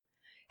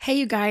Hey,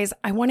 you guys,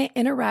 I want to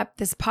interrupt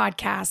this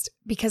podcast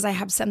because I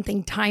have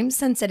something time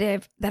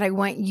sensitive that I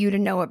want you to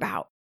know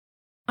about.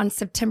 On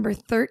September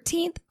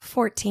 13th,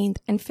 14th,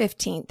 and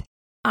 15th,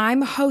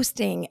 I'm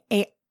hosting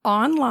an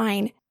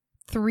online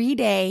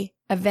 3-day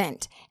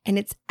event, and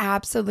it's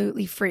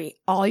absolutely free.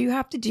 All you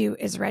have to do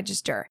is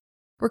register.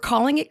 We're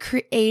calling it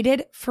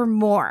Created for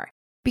More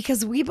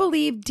because we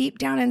believe deep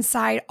down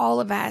inside all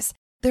of us,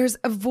 there's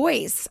a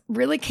voice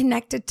really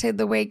connected to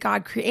the way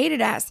God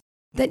created us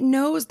that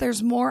knows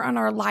there's more on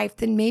our life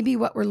than maybe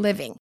what we're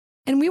living.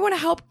 And we want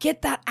to help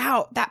get that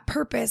out, that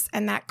purpose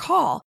and that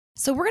call.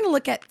 So we're going to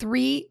look at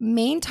 3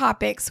 main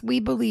topics we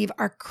believe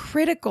are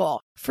critical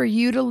for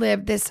you to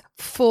live this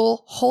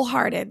full,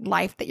 wholehearted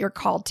life that you're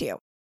called to.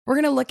 We're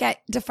going to look at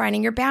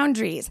defining your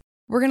boundaries.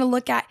 We're going to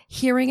look at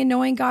hearing and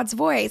knowing God's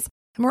voice.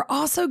 And we're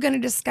also going to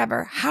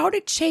discover how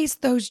to chase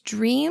those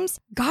dreams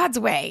God's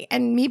way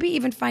and maybe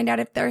even find out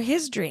if they're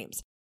His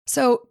dreams.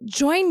 So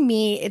join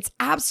me. It's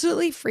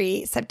absolutely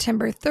free,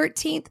 September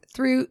 13th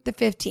through the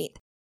 15th.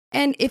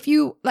 And if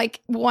you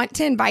want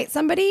to invite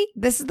somebody,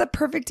 this is the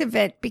perfect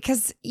event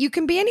because you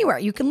can be anywhere.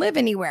 You can live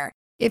anywhere.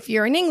 If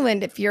you're in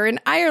England, if you're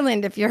in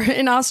Ireland, if you're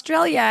in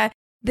Australia,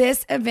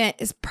 this event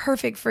is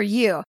perfect for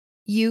you.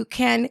 You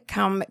can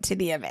come to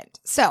the event.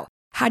 So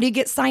how do you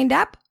get signed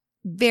up?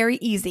 Very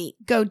easy.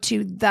 Go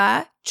to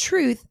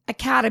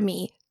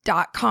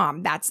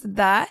thetruthacademy.com. That's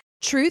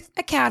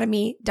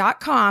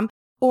thetruthacademy.com.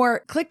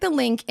 Or click the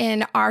link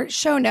in our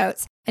show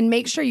notes and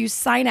make sure you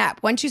sign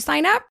up. Once you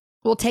sign up,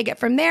 we'll take it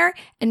from there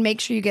and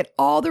make sure you get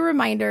all the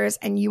reminders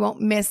and you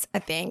won't miss a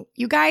thing.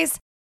 You guys,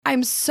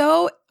 I'm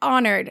so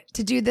honored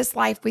to do this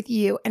life with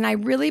you, and I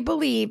really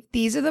believe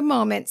these are the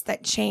moments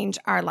that change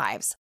our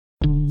lives.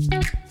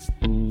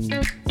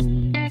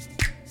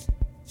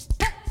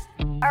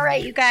 All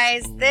right, you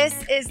guys, this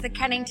is the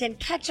Cunnington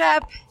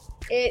Catch-Up.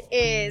 It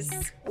is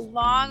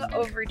long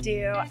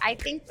overdue. I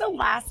think the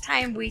last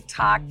time we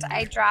talked,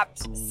 I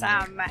dropped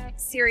some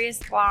serious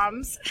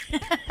bombs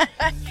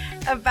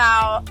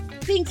about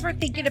things we're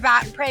thinking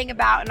about and praying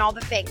about and all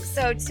the things.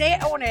 So today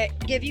I want to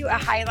give you a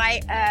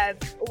highlight of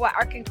what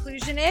our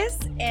conclusion is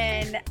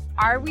and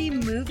are we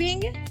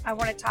moving? I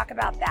want to talk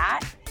about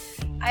that.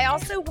 I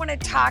also want to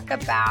talk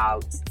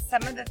about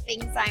some of the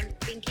things I'm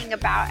thinking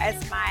about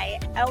as my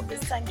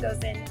eldest son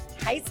goes in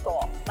high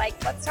school.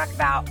 Let's talk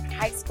about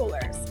high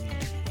schoolers.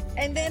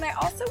 And then I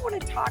also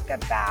want to talk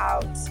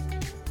about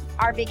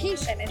our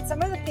vacation and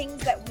some of the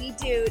things that we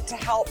do to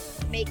help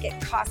make it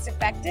cost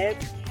effective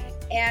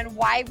and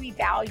why we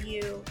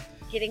value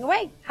getting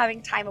away,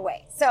 having time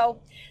away. So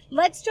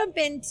let's jump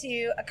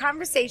into a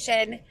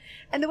conversation.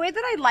 And the way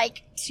that I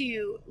like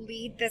to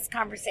lead this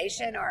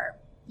conversation, or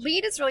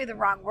lead is really the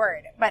wrong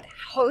word, but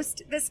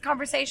host this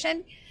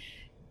conversation,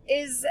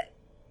 is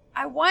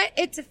I want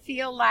it to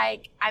feel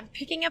like I'm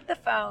picking up the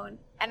phone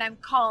and I'm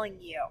calling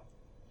you.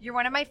 You're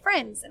one of my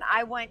friends, and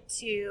I want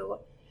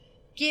to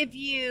give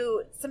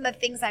you some of the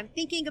things I'm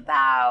thinking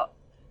about,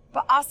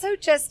 but also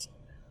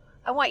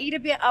I want you to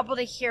be able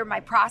to hear my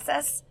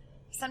process.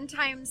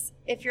 Sometimes,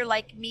 if you're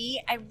like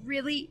me, I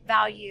really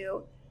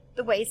value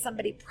the way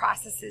somebody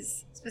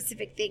processes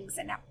specific things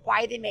and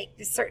why they make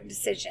the certain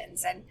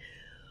decisions, and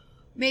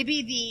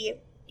maybe the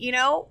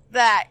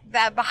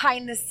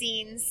behind the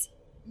scenes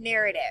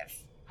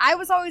narrative. I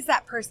was always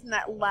that person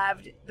that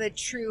loved the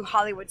true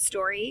Hollywood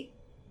story.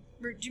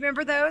 Do you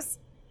remember those?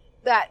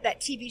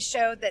 That TV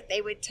show that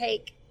they would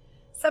take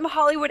some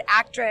Hollywood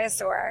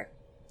actress or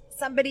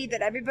somebody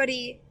that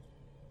everybody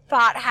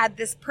thought had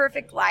this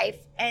perfect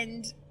life,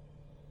 and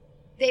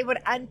they would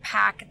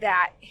unpack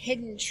that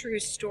hidden true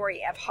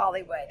story of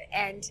Hollywood.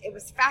 And it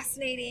was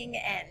fascinating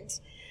and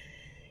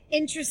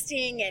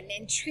interesting and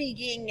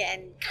intriguing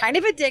and kind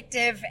of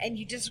addictive, and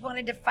you just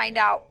wanted to find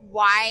out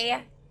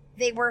why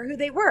they were who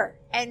they were.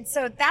 And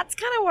so that's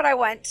kind of what I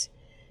want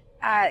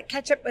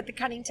Catch Up with the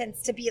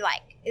Cunningtons to be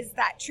like, is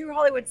that true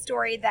Hollywood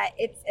story that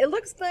it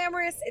looks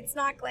glamorous, it's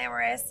not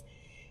glamorous.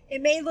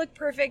 It may look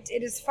perfect,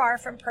 it is far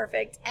from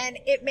perfect. And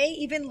it may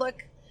even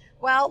look,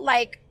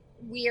 like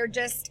we are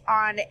just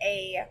on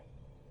a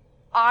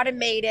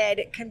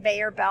automated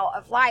conveyor belt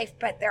of life,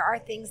 but there are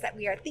things that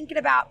we are thinking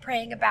about,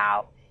 praying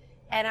about,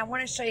 and I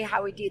want to show you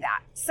how we do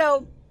that.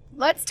 So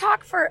let's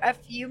talk for a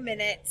few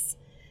minutes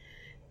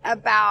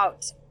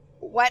about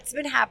what's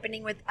been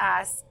happening with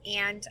us,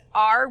 and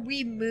are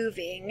we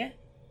moving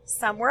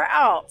somewhere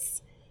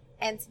else?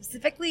 And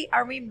specifically,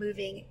 are we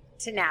moving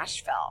to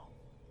Nashville?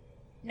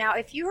 Now,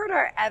 if you heard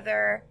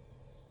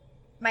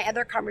my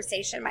other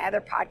conversation, my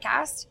other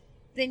podcast,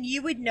 then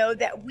you would know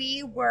that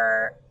we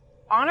were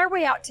on our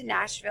way out to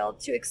Nashville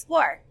to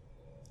explore.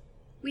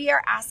 We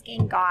are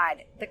asking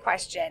God the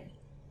question,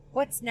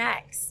 what's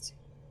next?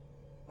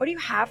 What do you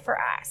have for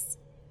us?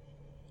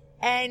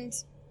 And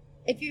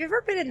if you've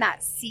ever been in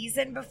that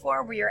season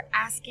before where you're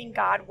asking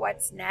God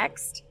what's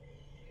next,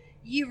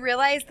 you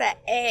realize that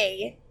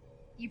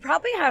you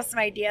probably have some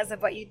ideas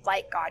of what you'd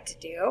like God to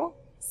do.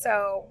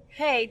 So,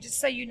 hey,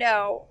 just so you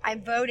know,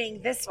 I'm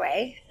voting this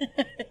way.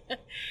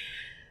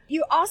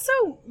 You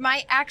also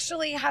might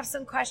actually have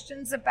some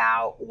questions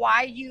about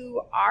why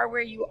you are where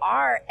you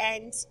are,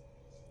 and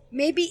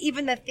maybe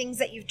even the things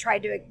that you've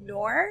tried to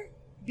ignore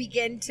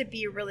begin to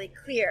be really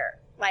clear.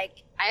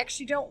 Like, I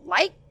actually don't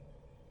like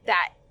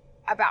that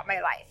about my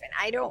life, and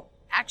I don't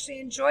actually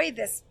enjoy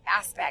this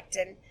aspect,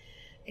 and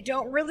I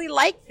don't really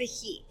like the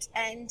heat,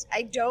 and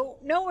I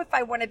don't know if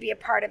I want to be a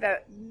part of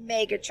a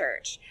mega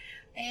church,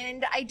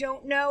 and I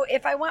don't know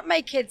if I want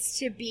my kids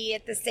to be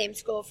at the same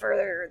school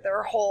for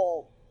their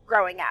whole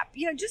growing up.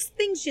 Just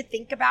things you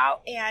think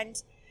about,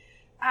 and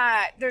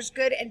there's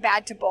good and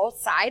bad to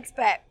both sides,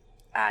 but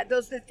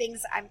those are the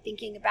things I'm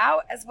thinking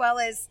about, as well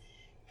as,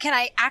 can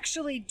I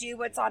actually do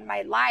what's on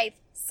my life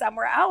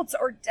somewhere else,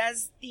 or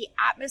does the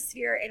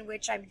atmosphere in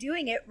which I'm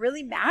doing it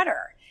really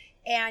matter?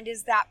 And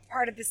is that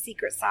part of the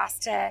secret sauce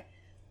to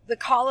the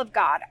call of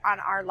God on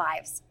our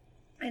lives?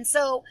 And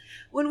so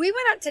when we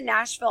went out to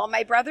Nashville,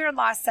 my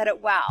brother-in-law said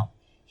it well.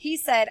 He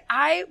said,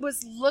 I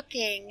was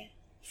looking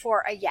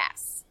for a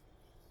yes.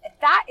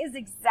 That is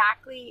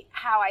exactly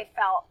how I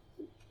felt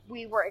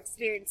we were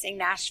experiencing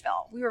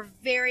Nashville. We were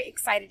very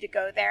excited to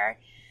go there.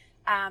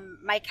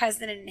 My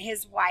cousin and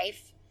his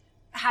wife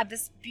had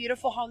this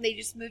beautiful home they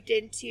just moved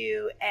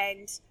into,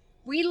 and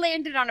we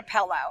landed on a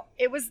pillow.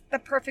 It was the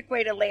perfect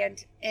way to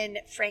land in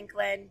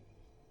Franklin.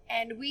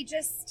 And we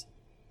just,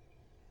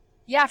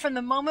 from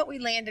the moment we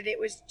landed, it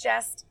was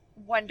just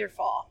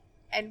wonderful.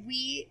 And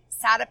we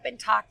sat up and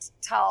talked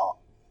till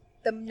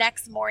the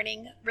next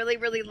morning, really,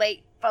 really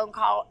late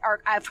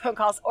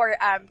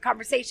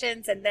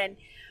conversations, and then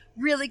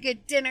really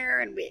good dinner,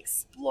 and we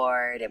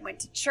explored and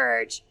went to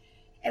church,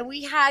 and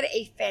we had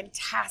a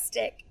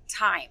fantastic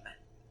time.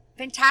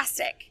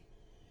 Fantastic.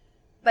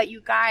 But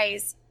you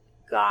guys,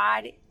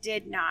 God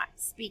did not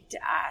speak to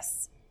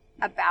us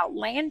about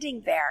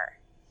landing there.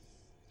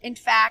 In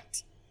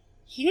fact,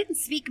 he didn't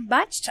speak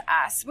much to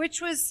us,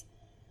 which was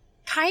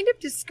kind of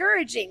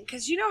discouraging,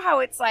 because you know how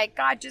it's like,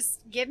 God,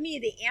 just give me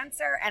the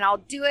answer and I'll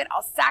do it.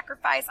 I'll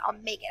sacrifice. I'll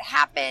make it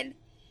happen.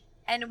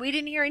 And we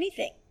didn't hear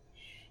anything.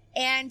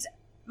 And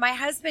my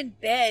husband,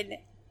 Ben,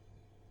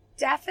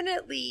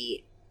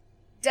 definitely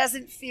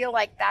doesn't feel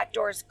like that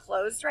door's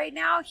closed right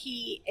now.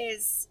 He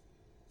is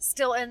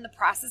still in the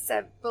process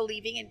of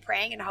believing and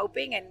praying and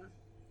hoping, and,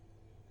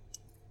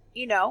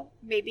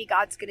 maybe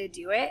God's going to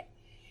do it.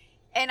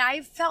 And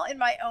I felt in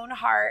my own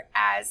heart,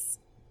 as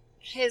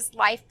his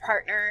life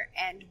partner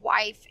and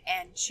wife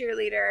and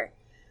cheerleader,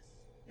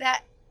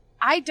 that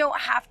I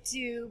don't have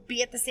to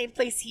be at the same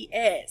place he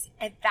is,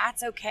 and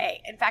that's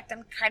okay. In fact,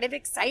 I'm kind of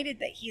excited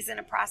that he's in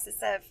a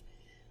process of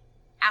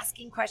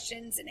asking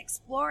questions and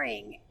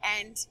exploring,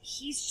 and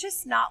he's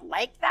just not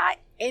like that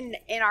in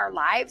our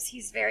lives.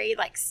 He's very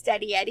like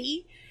steady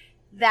Eddie,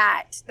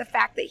 that the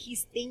fact that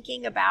he's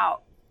thinking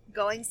about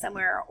going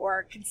somewhere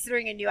or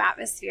considering a new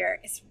atmosphere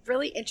is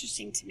really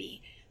interesting to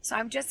me. So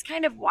I'm just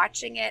kind of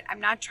watching it. I'm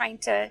not trying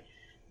to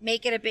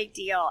make it a big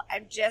deal.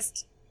 I'm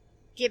just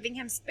giving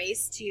him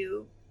space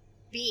to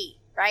be,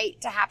 right,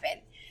 to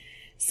happen.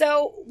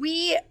 So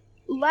we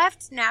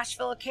left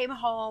Nashville, came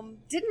home,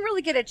 didn't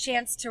really get a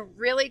chance to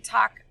really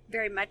talk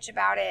very much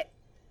about it,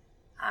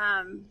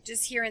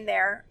 just here and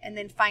there, and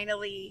then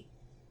finally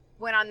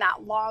went on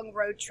that long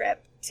road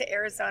trip to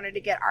Arizona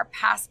to get our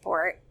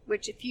passport,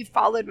 which, if you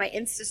followed my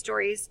Insta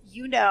stories,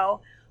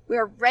 we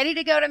were ready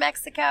to go to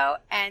Mexico,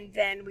 and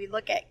then we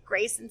look at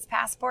Grayson's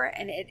passport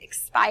and it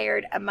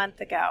expired a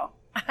month ago.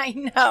 I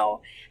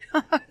know.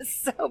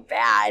 So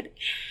bad.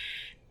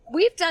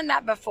 We've done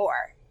that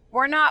before.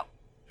 We're not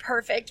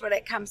perfect when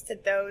it comes to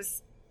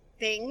those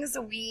things.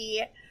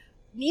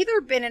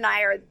 Neither Ben and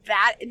I are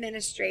that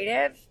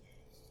administrative.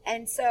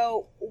 And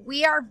so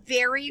we are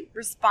very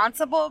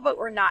responsible, but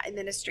we're not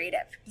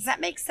administrative. Does that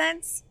make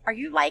sense? Are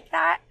you like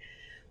that?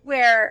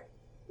 Where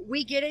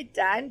we get it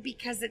done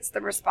because it's the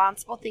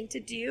responsible thing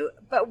to do,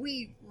 but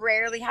we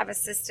rarely have a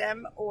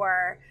system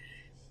or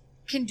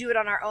can do it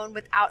on our own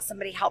without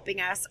somebody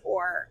helping us,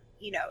 or,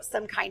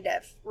 some kind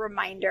of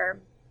reminder.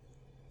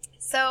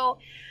 So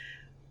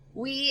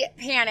we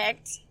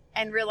panicked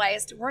and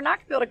realized we're not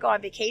going to be able to go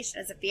on vacation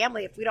as a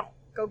family if we don't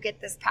go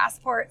get this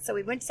passport. So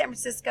we went to San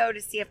Francisco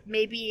to see if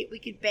maybe we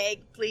could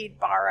beg, plead,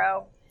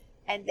 borrow,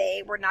 and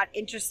they were not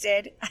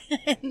interested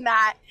in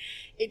that.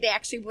 They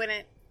actually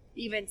wouldn't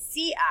even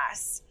see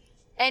us.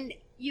 And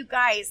you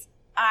guys,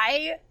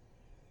 I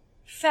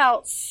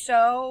felt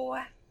so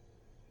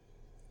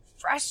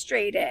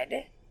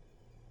frustrated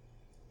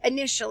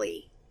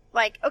initially.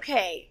 Like,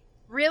 okay,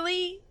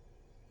 really?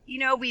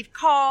 We've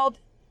called,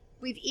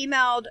 we've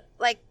emailed,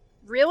 like,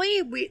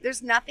 really?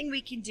 There's nothing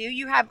we can do.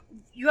 You have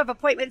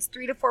appointments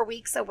 3 to 4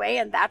 weeks away,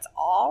 and that's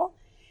all.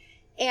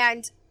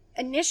 And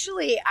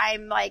initially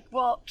I'm like,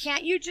 well,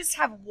 can't you just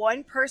have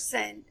one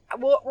person?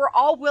 Well, we're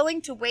all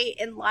willing to wait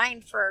in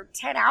line for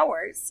 10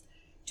 hours.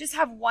 Just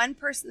have one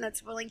person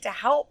that's willing to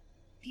help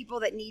people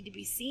that need to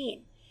be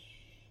seen.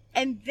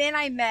 And then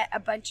I met a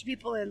bunch of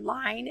people in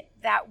line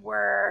that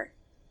were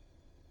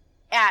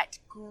at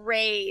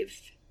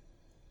grave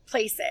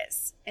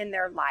places in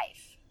their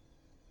life.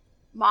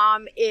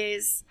 Mom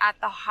is at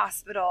the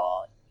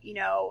hospital.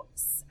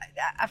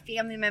 a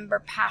family member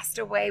passed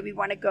away, we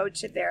want to go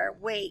to their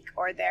wake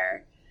or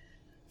their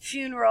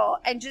funeral,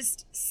 and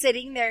just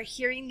sitting there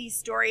hearing these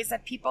stories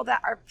of people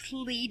that are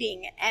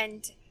pleading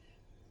and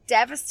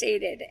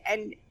devastated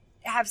and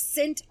have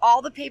sent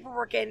all the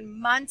paperwork in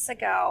months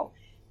ago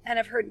and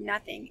have heard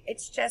nothing.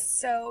 It's just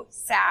so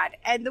sad.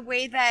 And the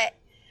way that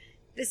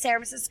the San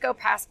Francisco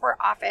Passport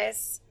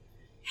Office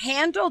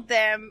handled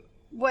them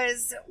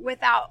was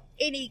without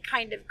any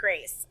kind of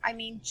grace. I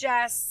mean,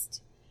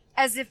 just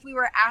as if we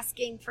were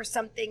asking for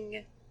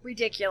something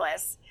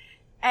ridiculous.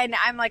 And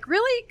I'm like,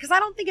 really? Because I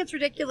don't think it's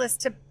ridiculous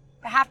to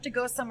have to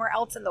go somewhere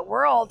else in the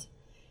world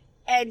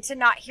and to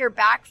not hear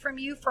back from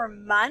you for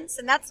months.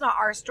 And that's not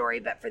our story,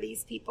 but for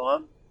these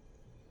people,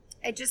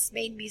 it just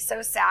made me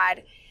so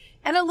sad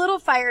and a little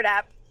fired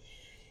up.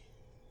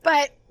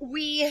 But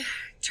we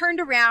turned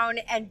around,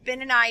 and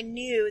Ben and I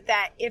knew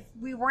that if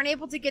we weren't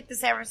able to get the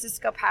San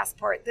Francisco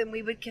passport, then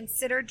we would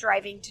consider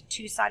driving to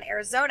Tucson,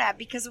 Arizona,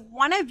 because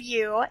one of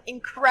you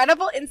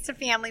incredible Insta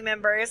family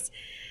members,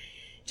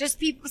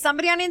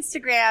 somebody on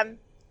Instagram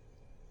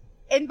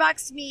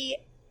inboxed me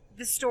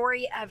the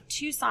story of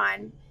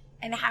Tucson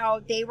and how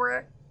they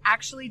were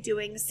actually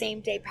doing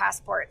same day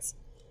passports.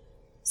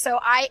 So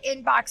I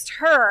inboxed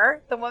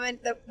her, the woman,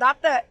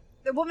 not the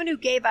woman who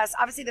gave us,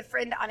 obviously the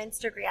friend on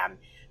Instagram,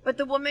 but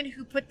the woman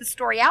who put the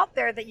story out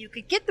there that you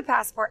could get the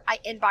passport. I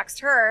inboxed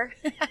her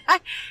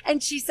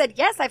and she said,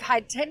 yes, I've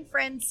had 10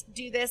 friends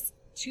do this.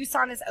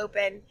 Tucson is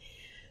open.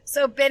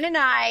 So Ben and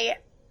I,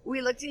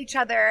 we looked at each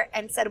other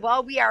and said,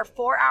 well, we are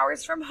 4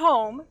 hours from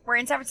home. We're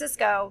in San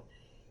Francisco.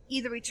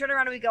 Either we turn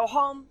around and we go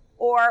home,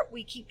 or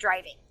we keep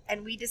driving.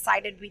 And we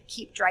decided we'd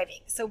keep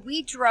driving. So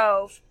we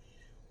drove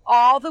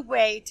all the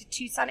way to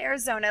Tucson,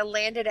 Arizona,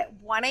 landed at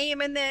 1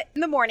 a.m. in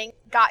the morning,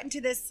 got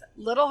into this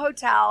little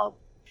hotel.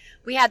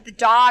 We had the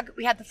dog,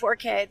 we had the 4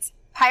 kids,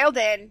 piled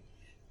in,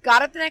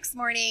 got up the next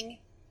morning,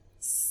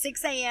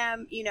 6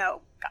 a.m.,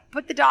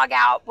 put the dog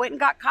out, went and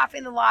got coffee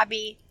in the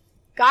lobby,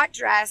 got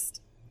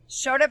dressed,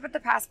 showed up at the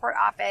passport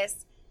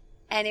office,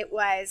 and it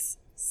was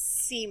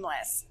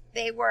seamless.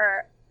 They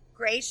were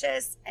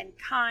gracious and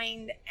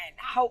kind and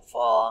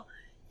helpful.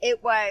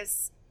 It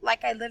was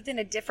like I lived in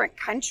a different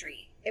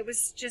country. It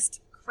was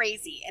just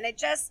crazy. And it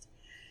just,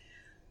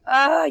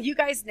 you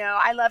guys know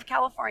I love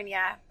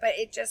California, but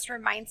it just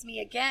reminds me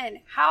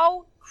again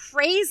how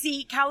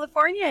crazy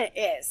California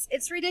is.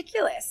 It's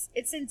ridiculous.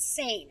 It's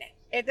insane.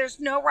 There's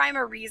no rhyme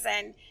or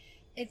reason.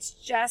 It's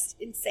just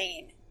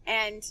insane.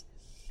 And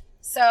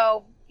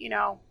so,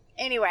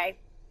 anyway,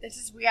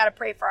 we got to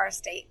pray for our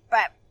state.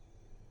 But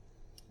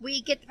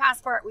we get the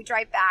passport, we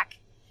drive back,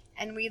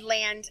 and we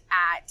land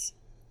at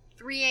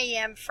 3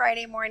 a.m.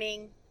 Friday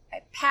morning.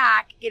 I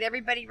pack, get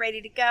everybody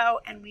ready to go,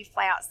 and we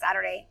fly out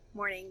Saturday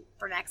morning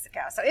for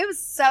Mexico. So it was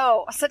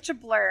such a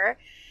blur.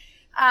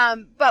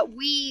 But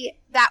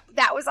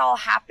that was all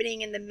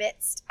happening in the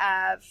midst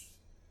of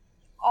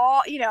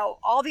all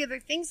the other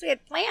things we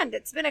had planned.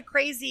 It's been a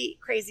crazy,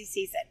 crazy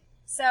season.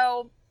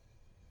 So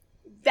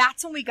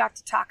that's when we got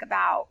to talk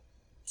about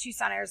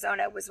Tucson,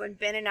 Arizona, was when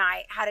Ben and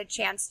I had a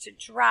chance to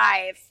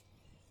drive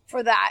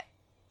for that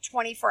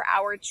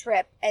 24-hour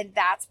trip. And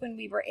that's when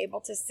we were able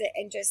to sit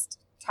and just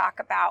talk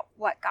about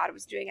what God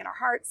was doing in our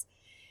hearts.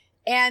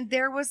 And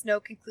there was no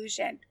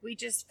conclusion. We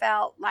just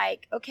felt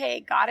like,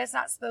 okay, God has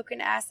not spoken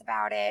to us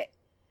about it.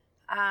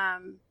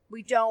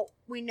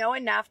 We know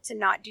enough to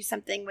not do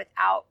something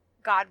without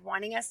God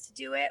wanting us to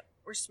do it.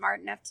 We're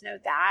smart enough to know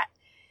that.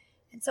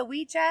 And so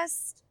we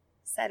just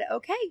said,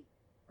 okay,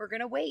 we're going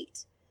to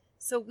wait.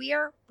 So we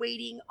are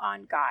waiting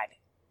on God.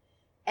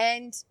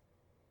 And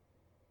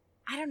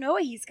I don't know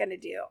what he's going to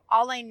do.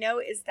 All I know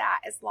is that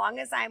as long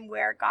as I'm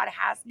where God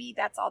has me,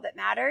 that's all that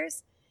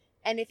matters.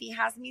 And if he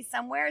has me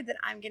somewhere, then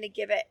I'm going to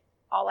give it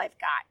all I've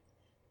got.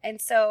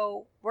 And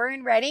so we're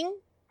in Redding.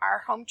 Our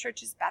home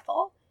church is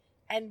Bethel.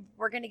 And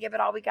we're going to give it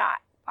all we got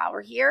while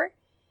we're here.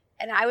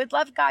 And I would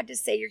love God to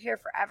say you're here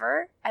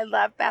forever. I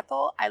love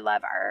Bethel. I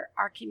love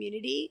our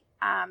community.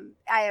 I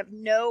have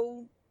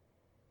no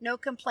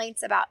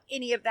complaints about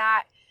any of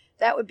that.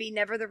 That would be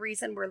never the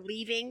reason we're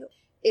leaving.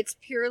 It's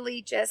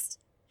purely just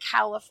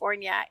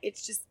California.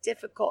 It's just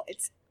difficult.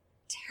 It's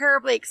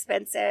terribly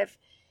expensive.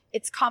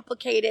 It's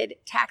complicated.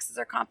 Taxes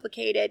are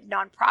complicated.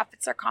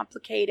 Nonprofits are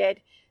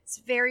complicated. It's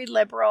very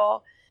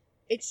liberal.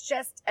 It's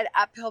just an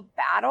uphill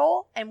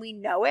battle, and we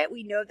know it.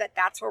 We know that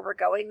that's where we're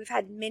going. We've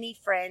had many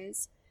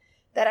friends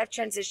that have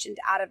transitioned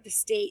out of the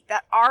state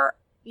that are,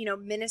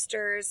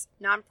 ministers,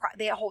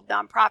 they hold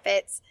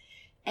nonprofits,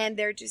 and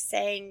they're just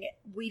saying,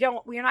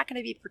 we're not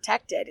going to be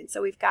protected, and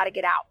so we've got to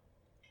get out.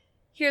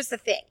 Here's the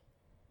thing,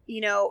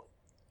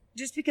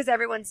 just because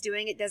everyone's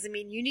doing it doesn't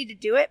mean you need to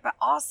do it, but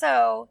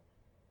also,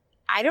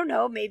 I don't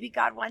know, maybe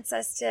God wants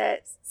us to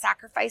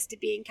sacrifice to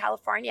be in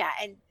California,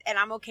 and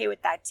I'm okay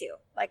with that too.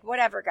 Like,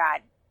 whatever,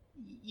 God,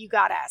 you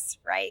got us,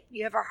 right?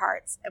 You have our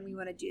hearts, and we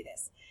want to do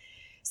this.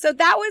 So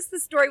that was the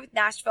story with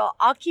Nashville.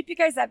 I'll keep you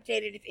guys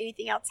updated if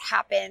anything else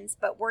happens,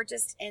 but we're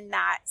just in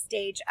that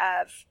stage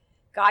of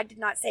God did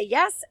not say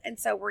yes, and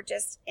so we're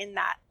just in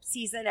that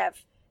season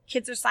of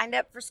Kids are signed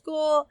up for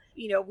school.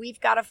 We've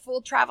got a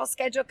full travel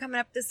schedule coming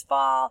up this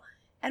fall,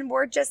 and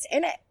we're just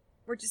in it.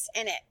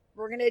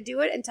 We're going to do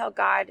it until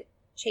God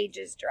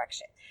changes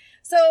direction.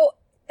 So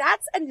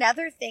that's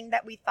another thing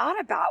that we thought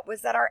about,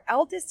 was that our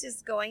eldest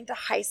is going to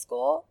high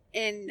school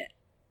in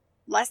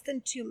less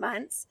than 2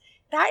 months.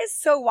 That is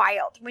so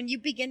wild when you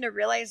begin to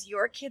realize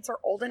your kids are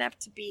old enough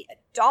to be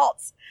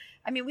adults.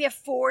 I mean, we have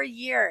 4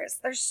 years.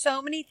 There's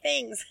so many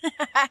things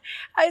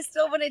I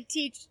still want to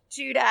teach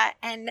Judah,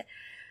 and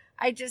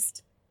I'm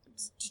just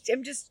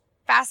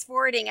fast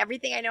forwarding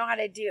everything I know how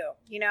to do.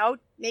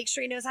 Make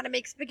sure he knows how to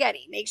make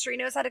spaghetti. Make sure he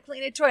knows how to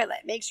clean a toilet.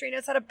 Make sure he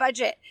knows how to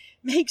budget.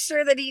 Make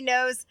sure that he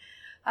knows,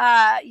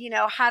 how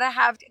to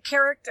have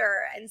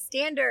character and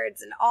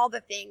standards and all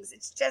the things.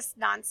 It's just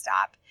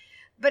nonstop.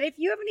 But if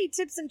you have any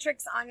tips and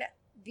tricks on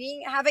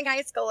having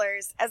high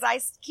schoolers, as I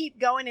keep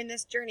going in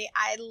this journey,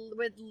 I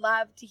would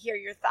love to hear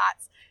your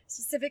thoughts,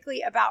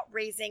 specifically about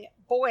raising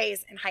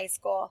boys in high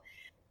school.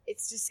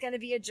 It's just going to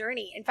be a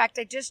journey. In fact,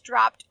 I just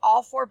dropped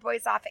all 4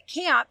 boys off at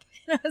camp.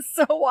 It was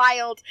so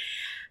wild.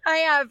 I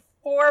have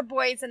 4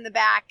 boys in the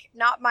back,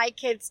 not my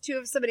kids, 2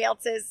 of somebody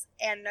else's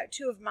and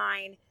 2 of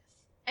mine.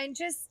 And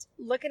just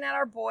looking at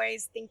our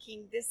boys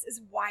thinking, this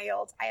is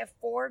wild. I have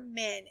 4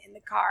 men in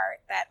the car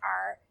that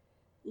are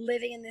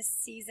living in this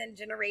seasoned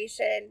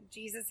generation.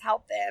 Jesus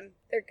help them.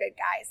 They're good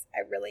guys. I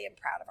really am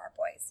proud of our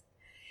boys.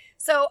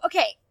 So,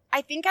 okay,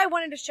 I think I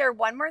wanted to share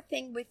one more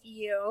thing with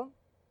you.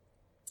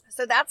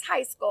 So that's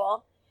high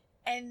school.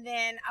 And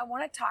then I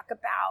want to talk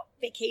about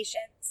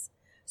vacations.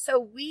 So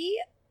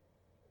we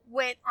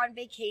went on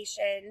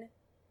vacation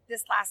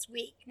this last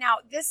week. Now,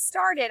 this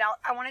started,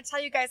 I want to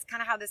tell you guys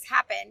kind of how this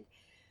happened.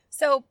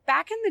 So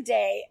back in the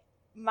day,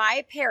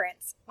 my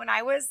parents, when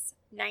I was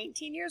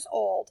 19 years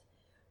old,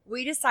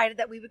 we decided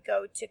that we would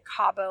go to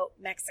Cabo,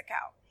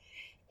 Mexico.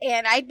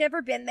 And I'd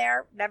never been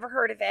there, never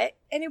heard of it.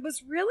 And it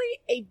was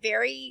really a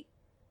very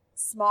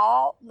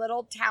small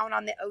little town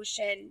on the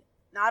ocean.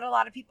 Not a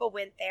lot of people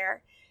went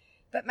there.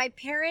 But my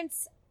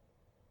parents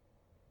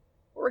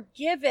were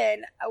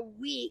given a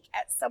week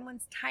at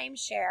someone's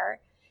timeshare.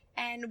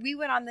 And we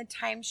went on the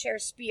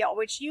timeshare spiel,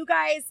 which you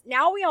guys,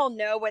 now we all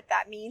know what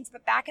that means.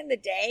 But back in the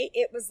day,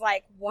 it was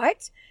like,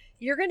 what?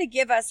 You're going to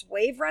give us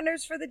wave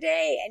runners for the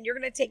day and you're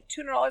going to take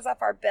 $200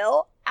 off our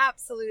bill?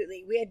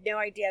 Absolutely. We had no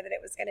idea that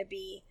it was going to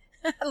be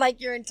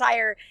like your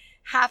entire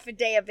half a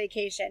day of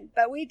vacation,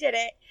 but we did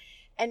it.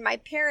 And my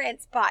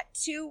parents bought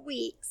 2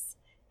 weeks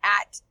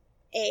at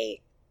a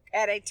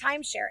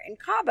timeshare in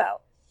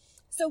Cabo.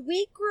 So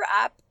we grew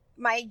up,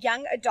 my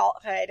young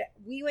adulthood,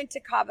 we went to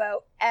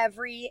Cabo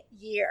every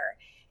year,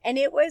 and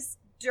it was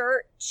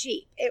dirt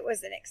cheap. It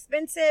was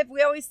inexpensive.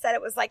 We always said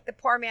it was like the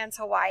poor man's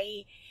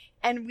Hawaii.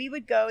 And we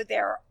would go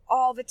there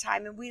all the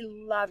time, and we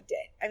loved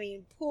it. I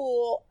mean,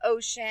 pool,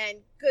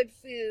 ocean, good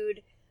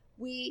food.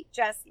 We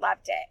just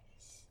loved it.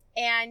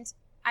 And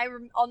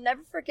I'll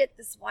never forget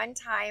this one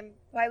time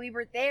while we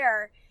were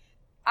there.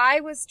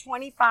 I was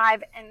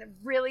 25 and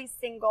really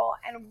single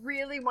and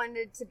really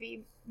wanted to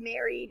be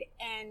married.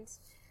 And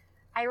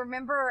I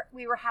remember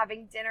we were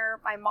having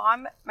dinner, my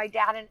mom, my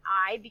dad, and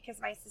I,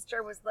 because my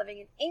sister was living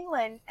in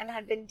England and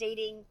had been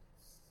dating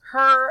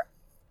her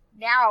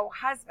now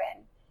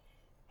husband.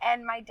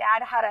 And my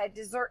dad had a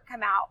dessert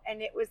come out,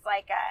 and it was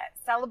like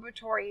a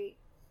celebratory,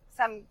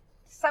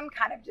 some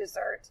kind of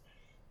dessert.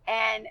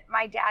 And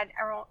my dad,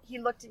 he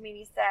looked at me and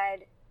he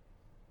said,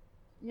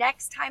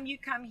 next time you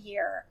come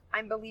here,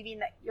 I'm believing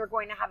that you're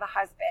going to have a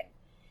husband.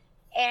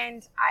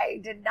 And I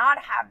did not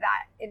have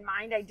that in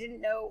mind. I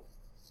didn't know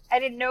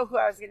who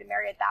I was going to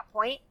marry at that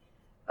point,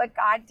 but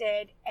God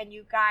did. And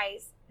you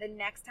guys, the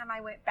next time I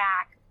went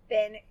back,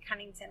 Ben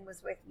Cunnington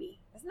was with me.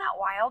 Isn't that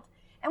wild?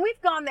 And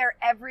we've gone there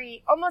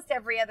almost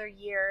every other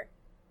year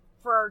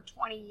for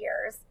 20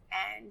 years.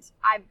 And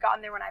I've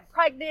gone there when I'm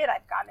pregnant.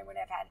 I've gone there when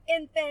I've had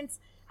infants.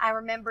 I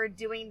remember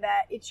doing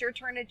it's your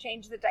turn to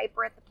change the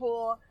diaper at the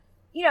pool.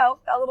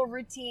 A little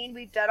routine.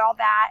 We've done all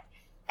that.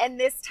 And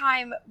this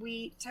time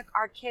we took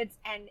our kids,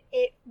 and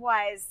it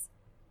was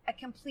a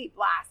complete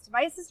blast.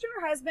 My sister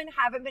and her husband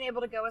haven't been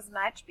able to go as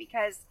much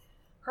because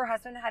her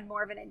husband had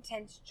more of an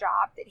intense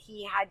job that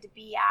he had to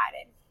be at.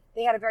 And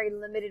they had a very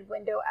limited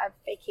window of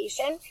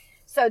vacation.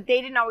 So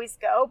they didn't always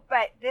go,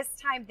 but this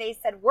time they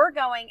said, we're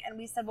going. And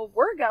we said, well,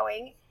 we're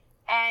going.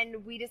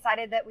 And we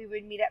decided that we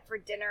would meet up for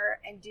dinner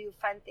and do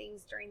fun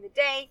things during the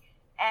day.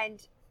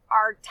 And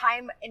our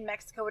time in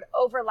Mexico would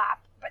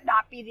overlap, but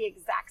not be the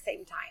exact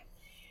same time.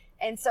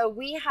 And so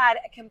we had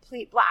a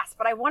complete blast.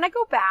 But I want to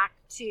go back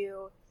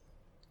to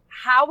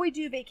how we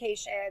do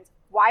vacations,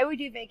 why we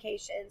do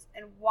vacations,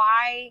 and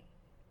why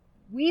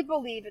we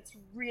believe it's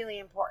really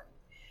important.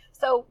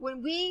 So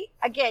when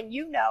again,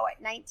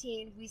 at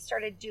 19, we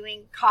started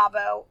doing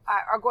Cabo,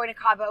 or going to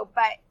Cabo,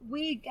 but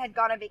we had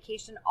gone on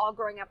vacation all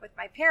growing up with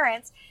my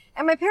parents.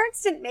 And my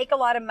parents didn't make a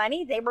lot of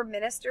money. They were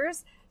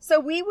ministers. So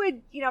we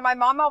would, my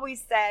mom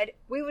always said,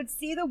 we would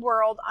see the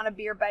world on a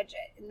beer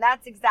budget. And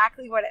that's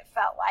exactly what it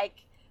felt like.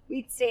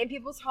 We'd stay in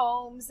people's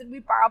homes and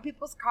we'd borrow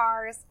people's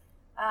cars.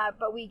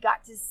 But we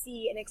got to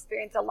see and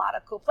experience a lot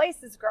of cool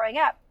places growing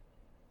up.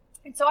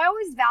 And so I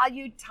always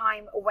valued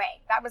time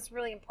away. That was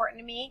really important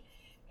to me.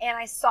 And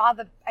I saw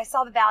the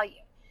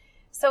value.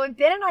 So when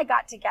Ben and I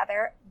got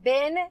together,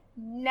 Ben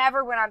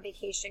never went on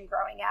vacation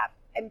growing up.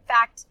 In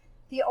fact,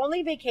 the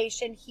only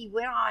vacation he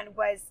went on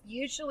was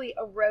usually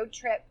a road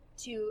trip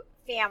to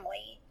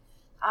family,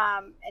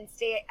 and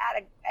stay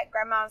at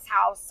grandma's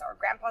house or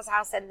grandpa's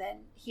house, and then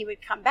he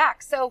would come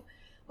back. So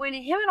when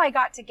him and I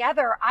got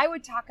together, I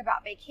would talk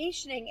about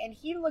vacationing, and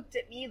he looked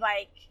at me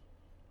like,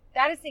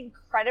 that is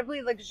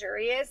incredibly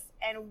luxurious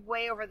and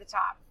way over the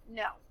top.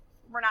 No,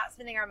 we're not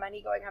spending our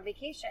money going on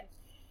vacation.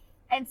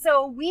 And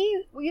so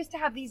we used to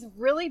have these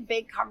really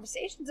big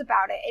conversations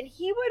about it. And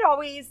he would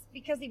always,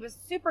 because he was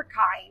super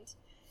kind,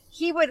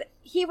 he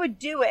would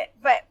do it,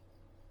 but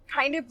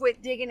kind of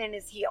with digging in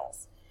his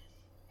heels.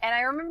 And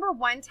I remember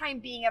one time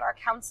being at our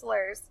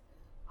counselor's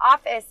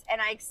office, and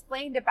I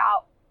explained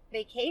about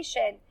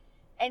vacation,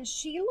 and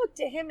she looked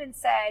at him and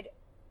said,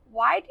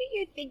 "Why do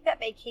you think that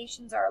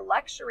vacations are a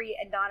luxury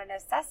and not a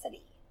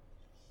necessity?"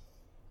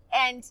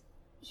 And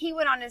he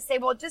went on to say,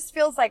 "Well, it just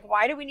feels like,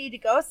 why do we need to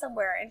go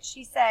somewhere?" And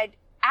she said,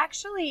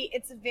 "Actually,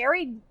 it's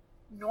very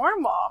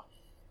normal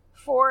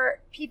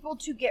for people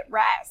to get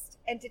rest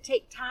and to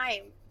take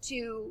time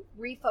to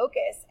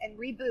refocus and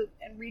reboot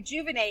and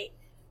rejuvenate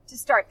to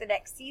start the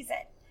next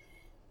season."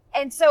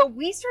 And so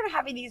we started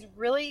having these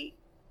really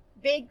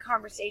big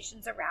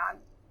conversations around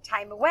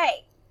time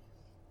away.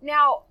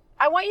 Now,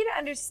 I want you to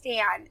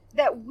understand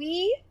that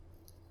we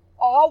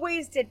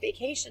always did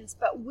vacations,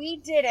 but we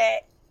did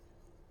it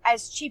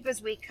as cheap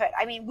as we could.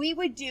 I mean,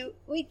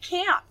 we'd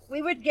camp.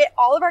 We would get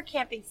all of our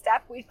camping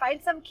stuff. We'd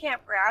find some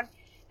campground,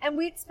 and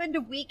we'd spend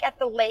a week at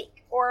the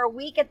lake or a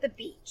week at the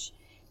beach.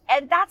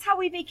 And that's how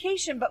we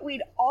vacation. But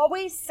we'd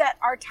always set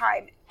our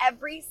time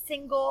every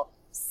single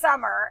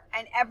summer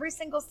and every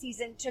single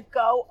season to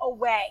go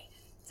away,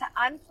 to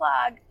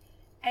unplug,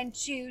 and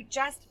to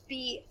just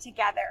be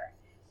together.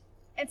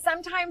 And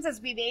sometimes as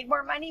we made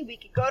more money, we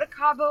could go to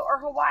Cabo or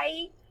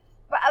Hawaii.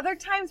 But other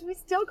times we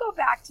still go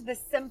back to the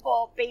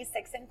simple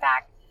basics. In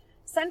fact,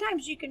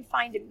 sometimes you can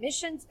find a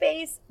mission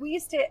space. We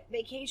used to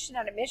vacation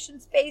at a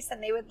mission space,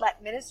 and they would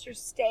let ministers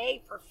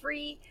stay for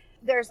free.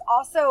 There's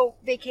also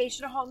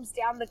vacation homes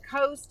down the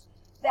coast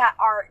that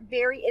are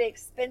very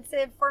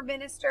inexpensive for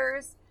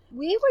ministers.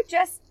 We would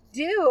just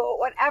do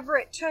whatever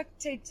it took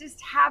to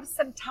just have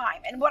some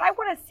time. And what I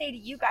want to say to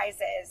you guys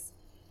is,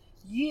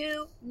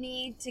 you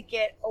need to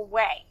get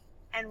away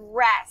and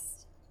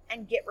rest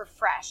and get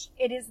refreshed.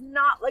 It is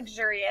not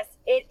luxurious.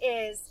 It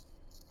is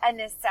a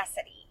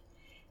necessity.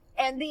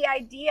 And the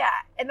idea,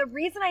 and the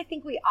reason I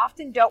think we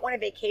often don't want a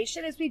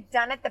vacation is we've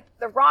done it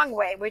the wrong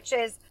way, which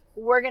is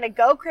we're going to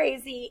go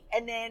crazy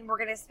and then we're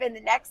going to spend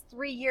the next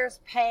 3 years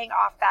paying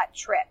off that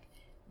trip.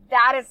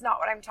 That is not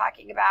what I'm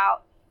talking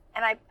about.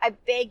 And I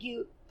beg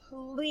you,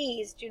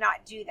 please do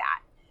not do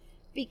that.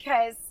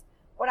 Because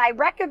what I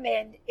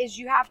recommend is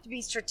you have to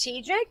be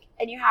strategic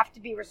and you have to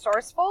be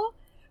resourceful.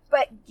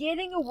 But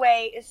getting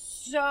away is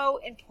so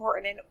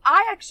important. And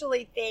I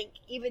actually think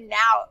even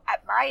now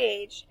at my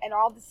age and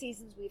all the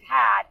seasons we've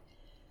had,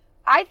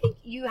 I think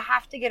you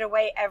have to get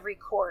away every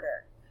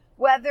quarter.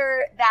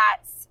 Whether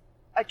that's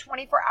a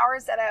 24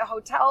 hours at a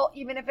hotel,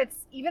 even if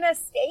it's even a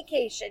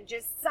staycation,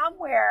 just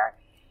somewhere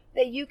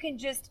that you can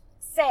just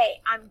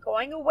say, I'm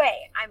going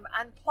away, I'm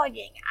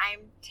unplugging, I'm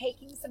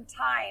taking some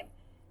time.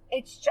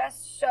 It's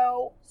just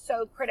so,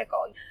 so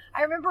critical.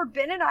 I remember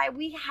Ben and I,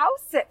 we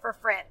house sit for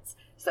friends.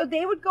 So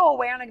they would go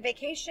away on a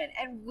vacation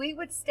and we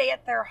would stay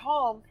at their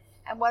home,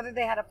 and whether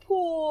they had a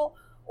pool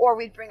or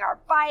we'd bring our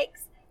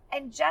bikes,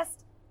 and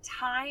just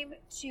time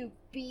to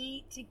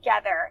be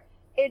together.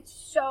 It's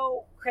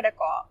so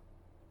critical.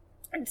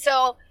 And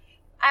so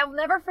I'll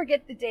never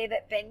forget the day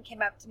that Ben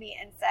came up to me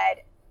and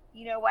said,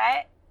 "You know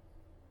what?"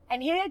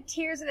 And he had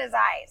tears in his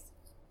eyes.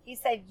 He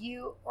said,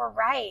 "You were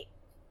right.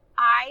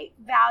 I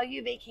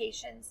value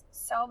vacations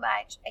so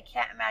much. I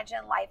can't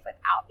imagine life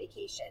without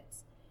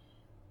vacations."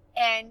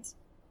 And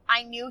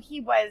I knew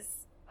he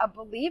was a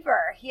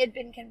believer. He had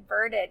been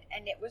converted,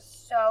 and it was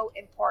so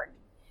important.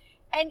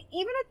 And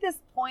even at this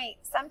point,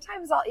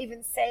 sometimes I'll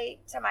even say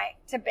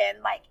to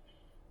Ben, like,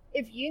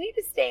 if you need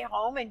to stay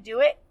home and do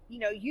it,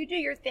 you do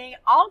your thing.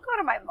 I'll go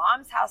to my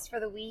mom's house for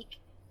the week,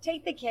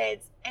 take the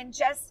kids, and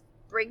just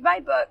bring my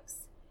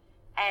books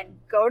and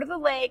go to the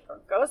lake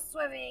or go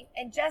swimming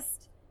and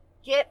just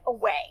get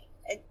away.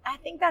 And I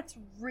think that's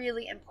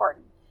really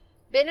important.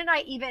 Ben and I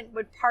even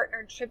would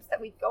partner trips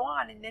that we'd go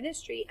on in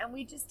ministry, and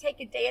we just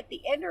take a day at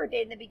the end or a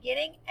day in the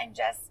beginning and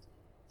just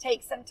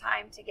take some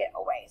time to get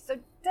away. So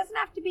it doesn't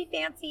have to be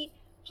fancy.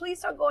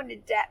 Please don't go into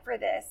debt for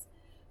this,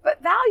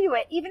 but value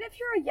it. Even if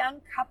you're a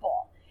young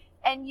couple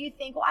and you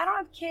think, well, I don't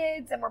have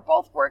kids and we're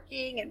both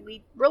working and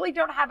we really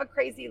don't have a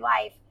crazy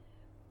life,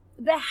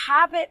 the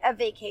habit of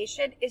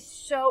vacation is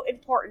so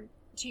important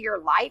to your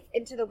life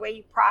and to the way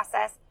you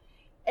process.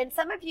 And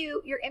some of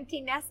you, you're empty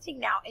nesting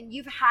now and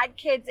you've had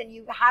kids and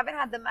you haven't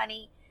had the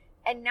money.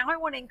 And now I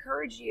want to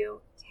encourage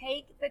you,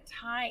 take the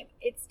time.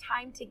 It's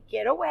time to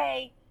get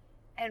away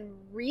and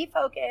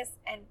refocus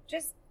and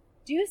just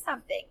do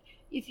something.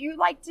 If you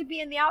like to be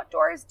in the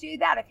outdoors, do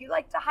that. If you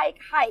like to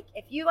hike.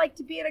 If you like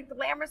to be at a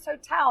glamorous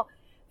hotel,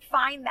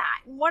 find that.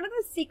 And one of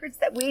the secrets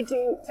that we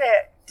do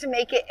to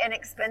make it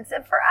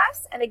inexpensive for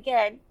us, and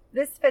again,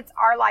 this fits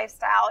our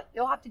lifestyle.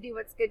 You'll have to do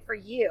what's good for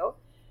you.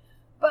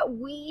 But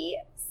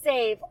we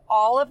save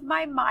all of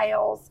my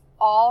miles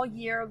all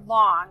year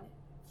long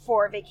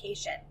for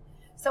vacation.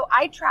 So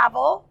I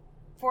travel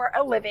for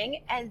a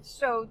living, and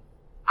so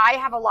I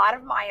have a lot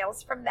of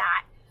miles from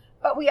that.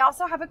 But we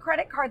also have a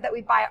credit card that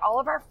we buy all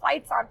of our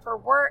flights on for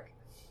work,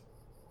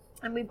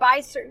 and we buy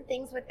certain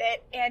things with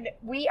it, and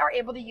we are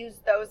able to use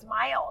those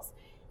miles.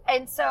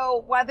 And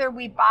so whether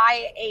we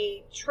buy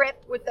a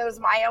trip with those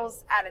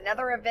miles at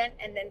another event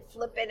and then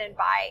flip it and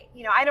buy,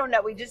 I don't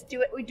know, we just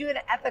do it. We do it in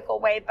an ethical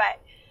way,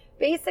 but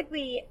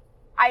basically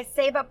I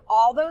save up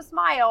all those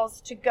miles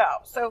to go.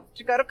 So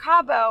to go to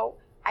Cabo,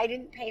 I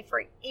didn't pay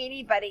for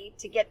anybody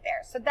to get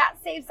there. So that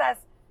saves us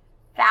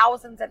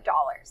thousands of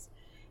dollars.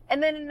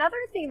 And then another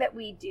thing that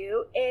we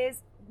do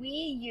is we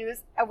use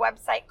a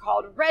website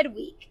called Red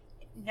Week.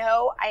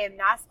 No, I am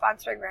not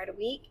sponsoring Red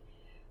Week,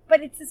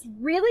 but it's this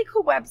really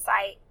cool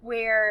website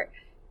where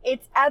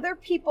it's other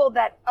people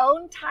that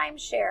own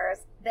timeshares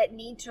that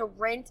need to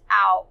rent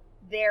out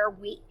their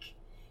week.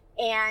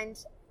 And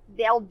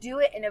they'll do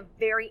it in a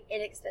very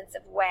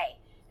inexpensive way.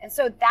 And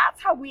so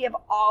that's how we have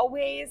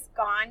always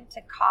gone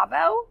to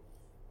Cabo,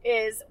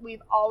 is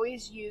we've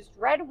always used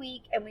Red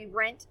Week, and we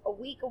rent a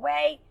week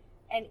away,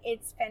 and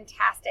it's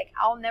fantastic.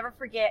 I'll never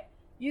forget,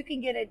 you can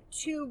get a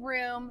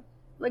 2-room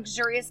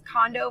luxurious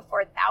condo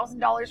for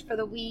 $1,000 for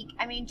the week.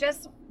 I mean,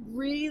 just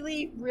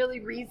really, really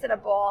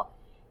reasonable.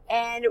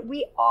 And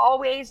we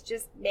always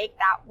just make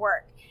that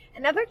work.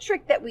 Another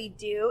trick that we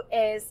do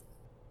is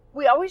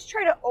we always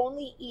try to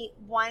only eat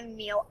one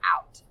meal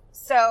out.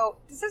 So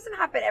this doesn't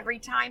happen every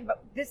time,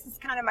 but this is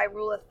kind of my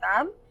rule of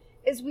thumb,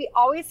 is we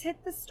always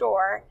hit the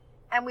store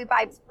and we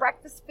buy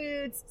breakfast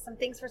foods, some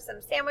things for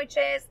some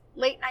sandwiches,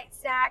 late night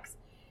snacks.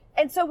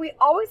 And so we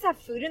always have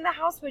food in the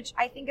house, which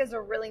I think is a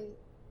really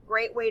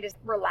great way to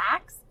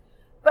relax.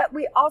 But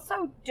we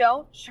also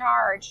don't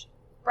charge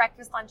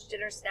breakfast, lunch,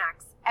 dinner,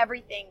 snacks,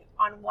 everything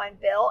on one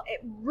bill.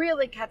 It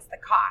really cuts the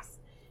cost.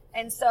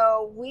 And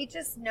so we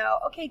just know,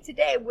 okay,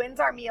 today, when's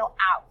our meal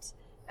out?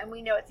 And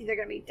we know it's either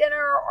going to be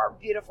dinner or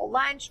beautiful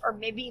lunch or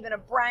maybe even a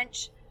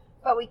brunch,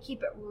 but we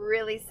keep it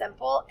really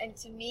simple. And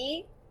to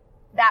me,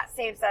 that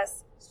saves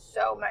us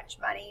so much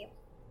money.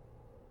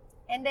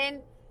 And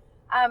then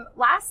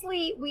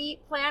lastly, we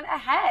plan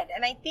ahead.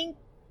 And I think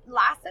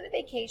last minute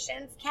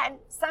vacations can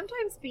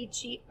sometimes be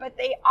cheap, but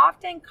they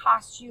often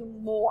cost you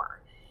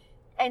more.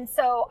 And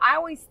so I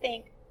always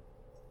think,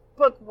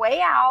 book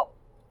way out,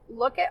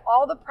 look at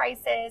all the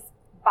prices,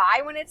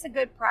 buy when it's a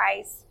good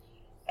price,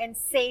 and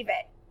save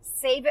it.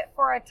 Save it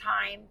for a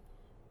time.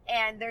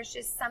 And there's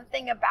just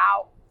something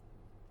about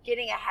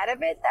getting ahead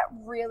of it that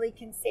really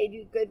can save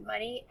you good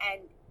money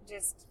and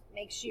just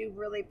makes you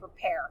really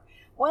prepare.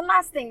 One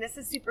last thing, this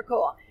is super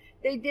cool.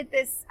 They did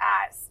this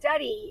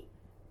study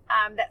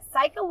that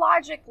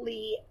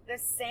psychologically the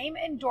same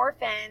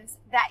endorphins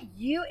that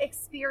you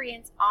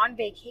experience on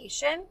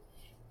vacation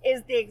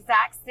is the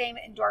exact same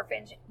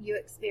endorphins you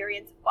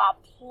experience while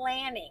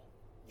planning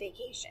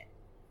vacation.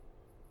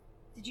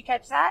 Did you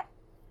catch that?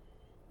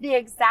 The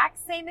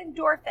exact same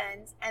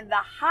endorphins and the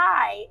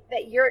high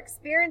that you're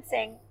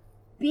experiencing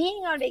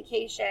being on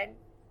vacation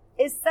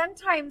is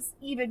sometimes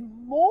even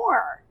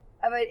more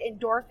of an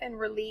endorphin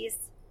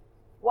release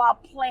while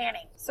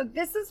planning. So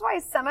this is why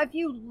some of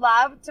you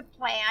love to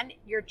plan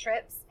your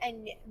trips,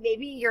 and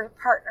maybe your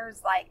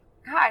partner's like,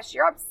 gosh,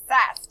 you're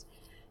obsessed.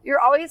 You're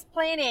always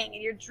planning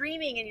and you're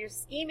dreaming and you're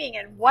scheming,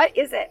 and what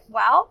is it?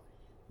 Well,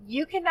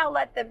 you can now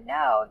let them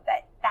know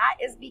that that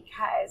is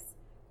because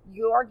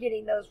you're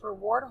getting those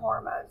reward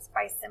hormones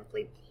by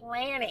simply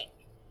planning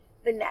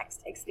the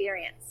next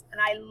experience.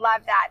 And I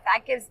love that.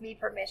 That gives me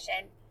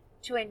permission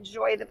to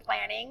enjoy the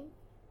planning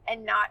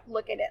and not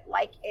look at it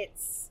like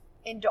it's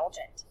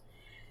indulgent.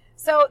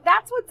 So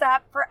that's what's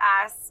up for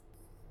us.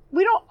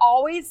 We don't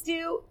always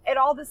do it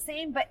all the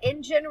same, but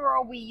in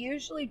general, we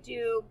usually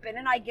do Ben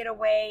and I get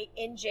away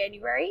in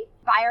January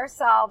by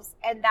ourselves.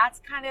 And that's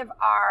kind of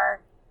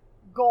our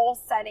goal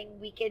setting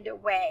weekend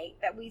away,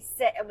 that we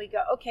sit and we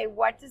go, okay,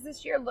 what does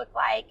this year look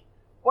like?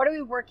 What are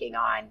we working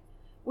on?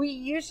 We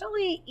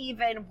usually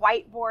even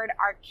whiteboard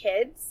our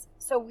kids.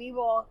 So we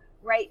will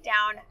write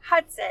down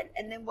Hudson,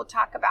 and then we'll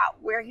talk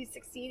about where he's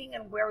succeeding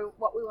and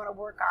what we want to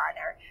work on.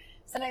 Or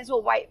sometimes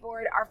we'll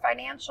whiteboard our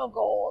financial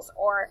goals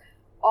or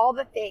all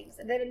the things.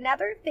 And then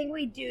another thing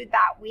we do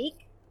that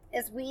week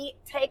is we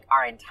take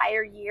our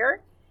entire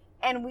year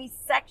and we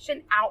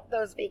section out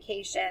those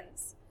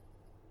vacations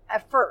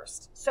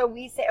first. So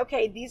we say,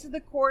 okay, these are the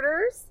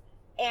quarters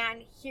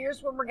and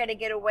here's when we're going to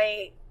get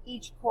away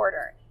each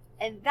quarter.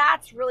 And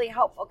that's really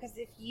helpful, because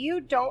if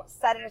you don't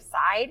set it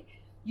aside,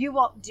 you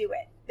won't do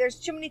it. There's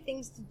too many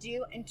things to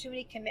do and too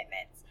many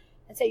commitments.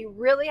 And so you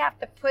really have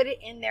to put it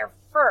in there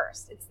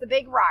first. It's the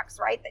big rocks,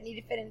 right, that need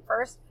to fit in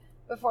first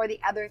before the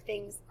other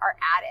things are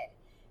added.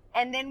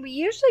 And then we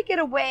usually get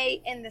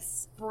away in the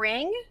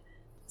spring.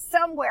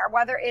 somewhere,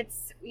 whether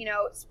it's,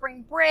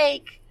 spring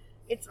break,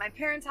 it's my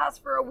parents' house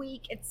for a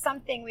week, it's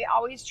something. We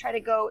always try to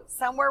go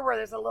somewhere where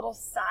there's a little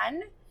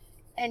sun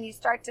and you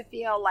start to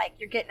feel like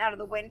you're getting out of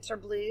the winter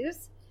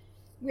blues.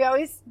 We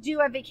always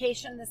do a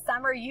vacation in the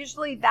summer.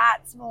 Usually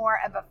that's more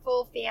of a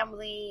full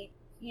family,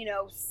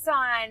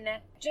 sun,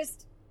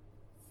 just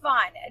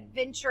fun,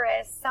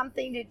 adventurous,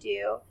 something to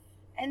do.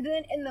 And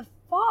then in the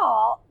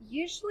fall,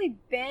 usually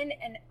Ben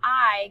and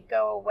I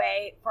go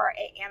away for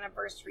an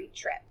anniversary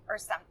trip or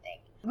something.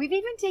 We've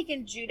even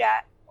taken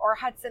Judah or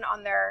Hudson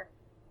on their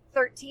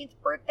 13th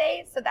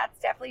birthday, so that's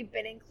definitely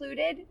been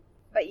included.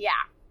 But yeah,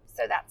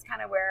 so that's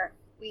kind of where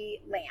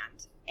we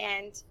land.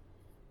 And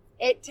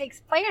it takes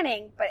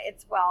planning, but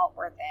it's well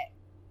worth it.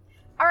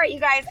 All right,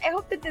 you guys, I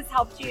hope that this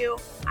helped you.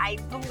 I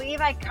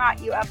believe I caught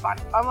you up on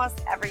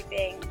almost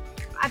everything.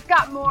 I've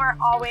got more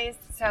always,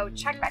 so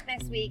check back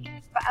next week.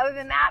 But other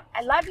than that,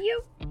 I love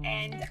you,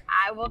 and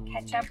I will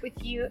catch up with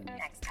you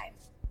next time.